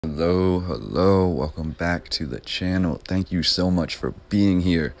Hello, welcome back to the channel. Thank you so much for being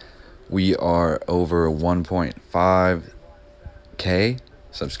here. We are over 1.5k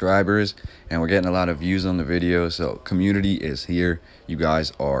subscribers and we're getting a lot of views on the video, so community is here. You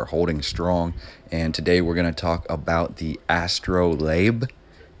guys are holding strong, and today we're going to talk about the Astrolabe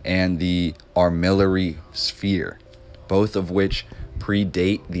and the Armillary Sphere, both of which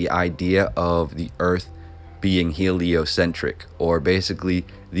predate the idea of the Earth being heliocentric, or basically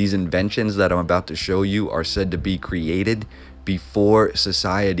these inventions that I'm about to show you are said to be created before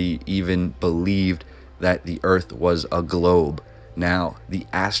society even believed that the Earth was a globe. Now, the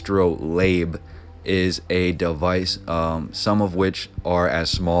Astrolabe is a device, some of which are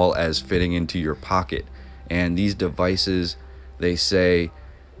as small as fitting into your pocket, and these devices, they say,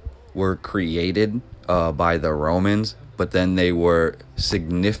 were created by the Romans, but then they were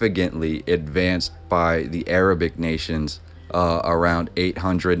significantly advanced by the Arabic nations around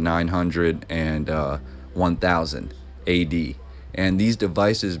 800, 900, and 1000 AD. And these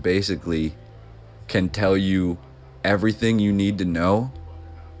devices basically can tell you everything you need to know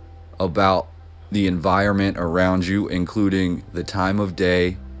about the environment around you, including the time of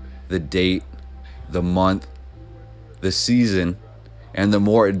day, the date, the month, the season, and the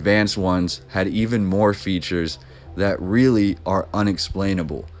more advanced ones had even more features that really are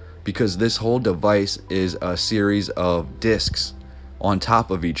unexplainable, because this whole device is a series of discs on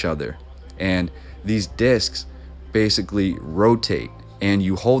top of each other, and these discs basically rotate, and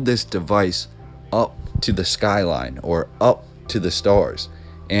you hold this device up to the skyline or up to the stars,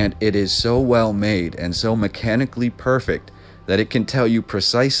 and it is so well made and so mechanically perfect that it can tell you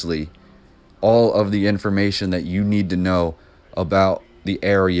precisely all of the information that you need to know about the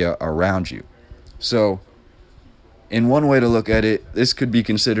area around you. So in one way to look at it, this could be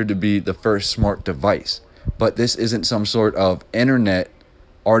considered to be the first smart device, but this isn't some sort of internet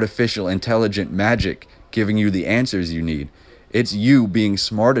artificial intelligent magic giving you the answers you need. It's you being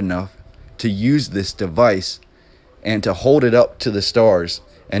smart enough to use this device and to hold it up to the stars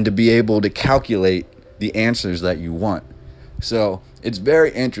and to be able to calculate the answers that you want. So it's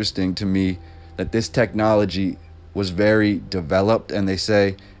very interesting to me that this technology was very developed, and they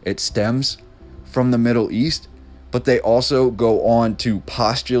say it stems from the Middle East, but they also go on to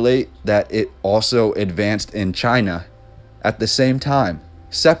postulate that it also advanced in China at the same time,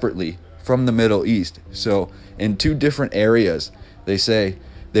 separately from the Middle East. So in two different areas, they say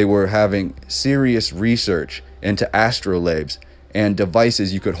they were having serious research into astrolabes and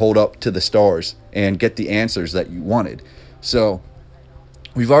devices you could hold up to the stars and get the answers that you wanted. So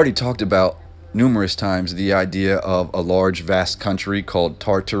we've already talked about numerous times the idea of a large vast country called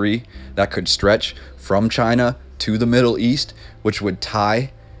Tartary that could stretch from China to the Middle East, which would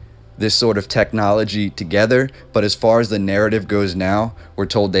tie this sort of technology together. But as far as the narrative goes now, we're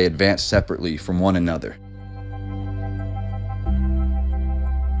told they advanced separately from one another.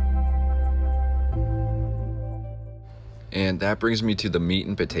 And that brings me to the meat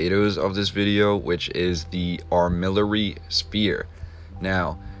and potatoes of this video, which is the Armillary Sphere.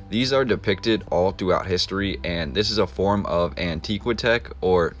 Now, these are depicted all throughout history, and this is a form of Antiquitech,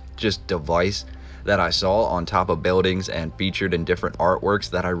 or just device, that I saw on top of buildings and featured in different artworks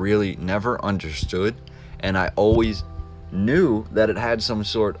that I really never understood. And I always knew that it had some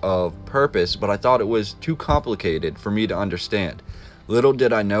sort of purpose, but I thought it was too complicated for me to understand. Little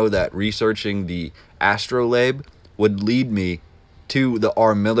did I know that researching the Astrolabe would lead me to the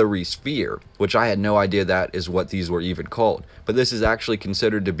Armillary Sphere, which I had no idea that is what these were even called. But this is actually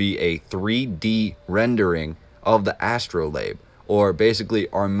considered to be a 3D rendering of the Astrolabe, or basically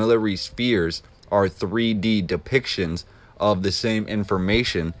Armillary Spheres are 3D depictions of the same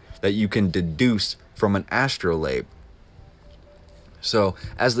information that you can deduce from an Astrolabe. So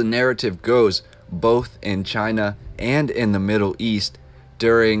as the narrative goes, both in China and in the Middle East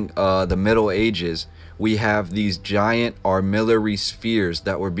during the Middle Ages, we have these giant armillary spheres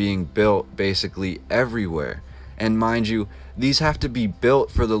that were being built basically everywhere. And mind you, these have to be built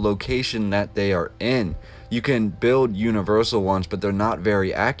for the location that they are in. You can build universal ones, but they're not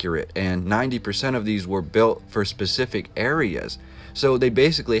very accurate, and 90% of these were built for specific areas. So they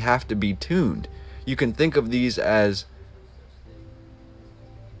basically have to be tuned. You can think of these as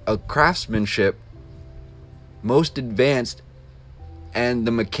a craftsmanship most advanced, and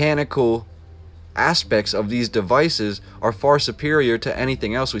the mechanical aspects of these devices are far superior to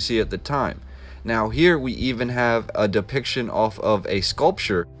anything else we see at the time. Now here we even have a depiction off of a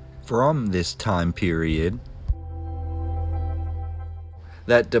sculpture from this time period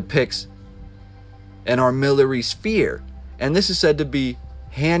that depicts an armillary sphere, and this is said to be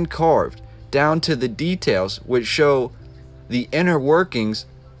hand carved down to the details, which show the inner workings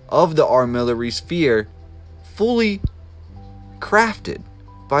of the Armillary Sphere fully crafted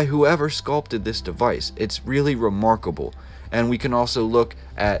by whoever sculpted this device. It's really remarkable. And we can also look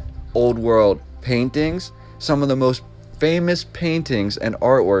at old world paintings. Some of the most famous paintings and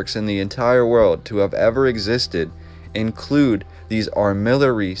artworks in the entire world to have ever existed include these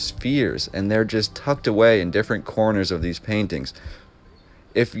Armillary Spheres, and they're just tucked away in different corners of these paintings.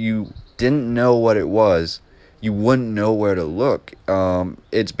 If you didn't know what it was, you wouldn't know where to look.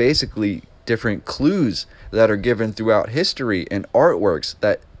 It's basically different clues that are given throughout history and artworks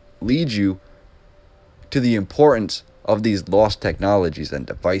that lead you to the importance of these lost technologies and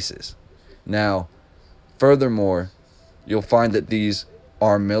devices. Now, furthermore, you'll find that these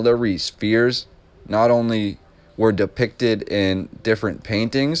Armillary Spheres not only were depicted in different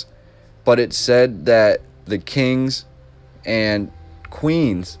paintings, but it's said that the kings and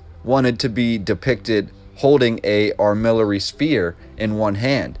queens wanted to be depicted holding a Armillary Sphere in one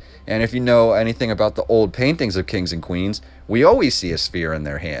hand. And if you know anything about the old paintings of kings and queens, we always see a sphere in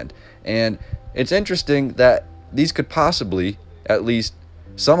their hand. And it's interesting that these could possibly, at least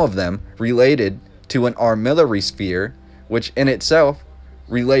some of them, related to an Armillary Sphere, which in itself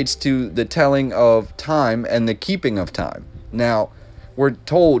relates to the telling of time and the keeping of time. Now, we're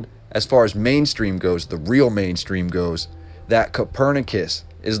told, as far as mainstream goes, the real mainstream goes, that Copernicus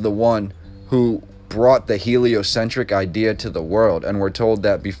is the one who brought the heliocentric idea to the world. And we're told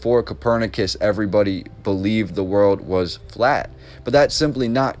that before Copernicus, everybody believed the world was flat. But that's simply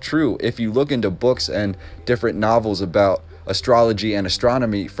not true. If you look into books and different novels about astrology and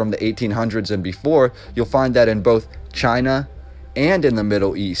astronomy from the 1800s and before, you'll find that in both China and in the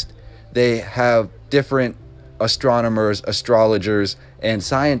Middle East, they have different astronomers, astrologers, and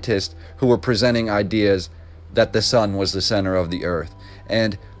scientists who were presenting ideas that the sun was the center of the earth.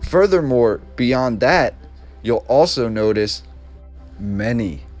 And furthermore, beyond that, you'll also notice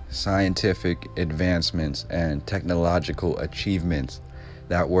many scientific advancements and technological achievements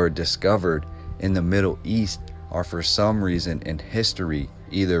that were discovered in the Middle East are for some reason in history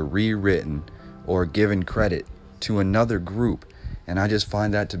either rewritten or given credit to another group. And I just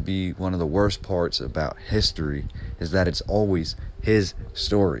find that to be one of the worst parts about history, is that it's always his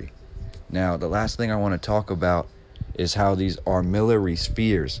story. Now, the last thing I want to talk about is how these Armillary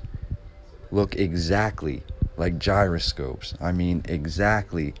Spheres look exactly like gyroscopes. I mean,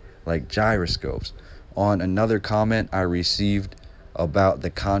 exactly like gyroscopes. On another comment I received about the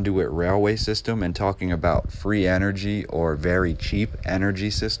conduit railway system and talking about free energy or very cheap energy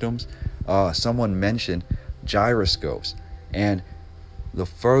systems, someone mentioned gyroscopes. And the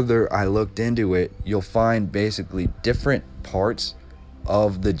further I looked into it, you'll find basically different parts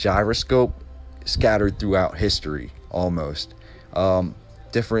of the gyroscope scattered throughout history almost.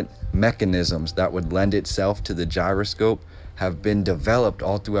 Different mechanisms that would lend itself to the gyroscope have been developed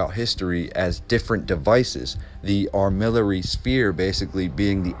all throughout history as different devices, the Armillary Sphere basically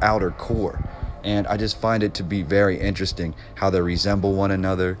being the outer core. And I just find it to be very interesting how they resemble one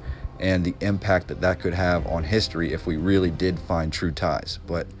another and the impact that that could have on history if we really did find true ties.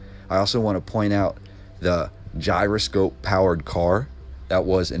 But I also want to point out the gyroscope powered car that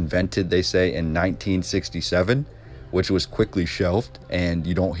was invented, they say, in 1967, which was quickly shelved and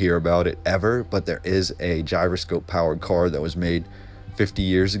you don't hear about it ever. But there is a gyroscope powered car that was made 50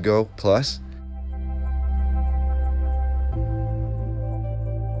 years ago plus.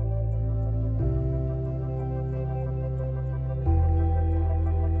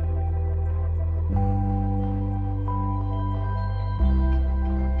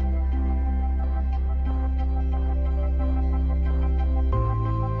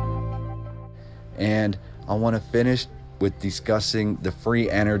 And I want to finish with discussing the free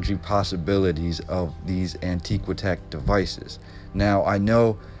energy possibilities of these Antiquitech devices. Now, I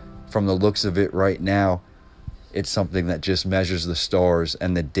know from the looks of it right now, it's something that just measures the stars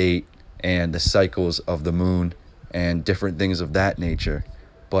and the date and the cycles of the moon and different things of that nature.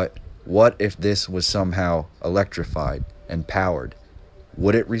 But what if this was somehow electrified and powered?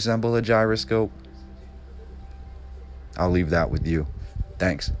 Would it resemble a gyroscope? I'll leave that with you.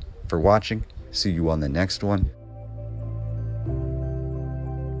 Thanks for watching. See you on the next one.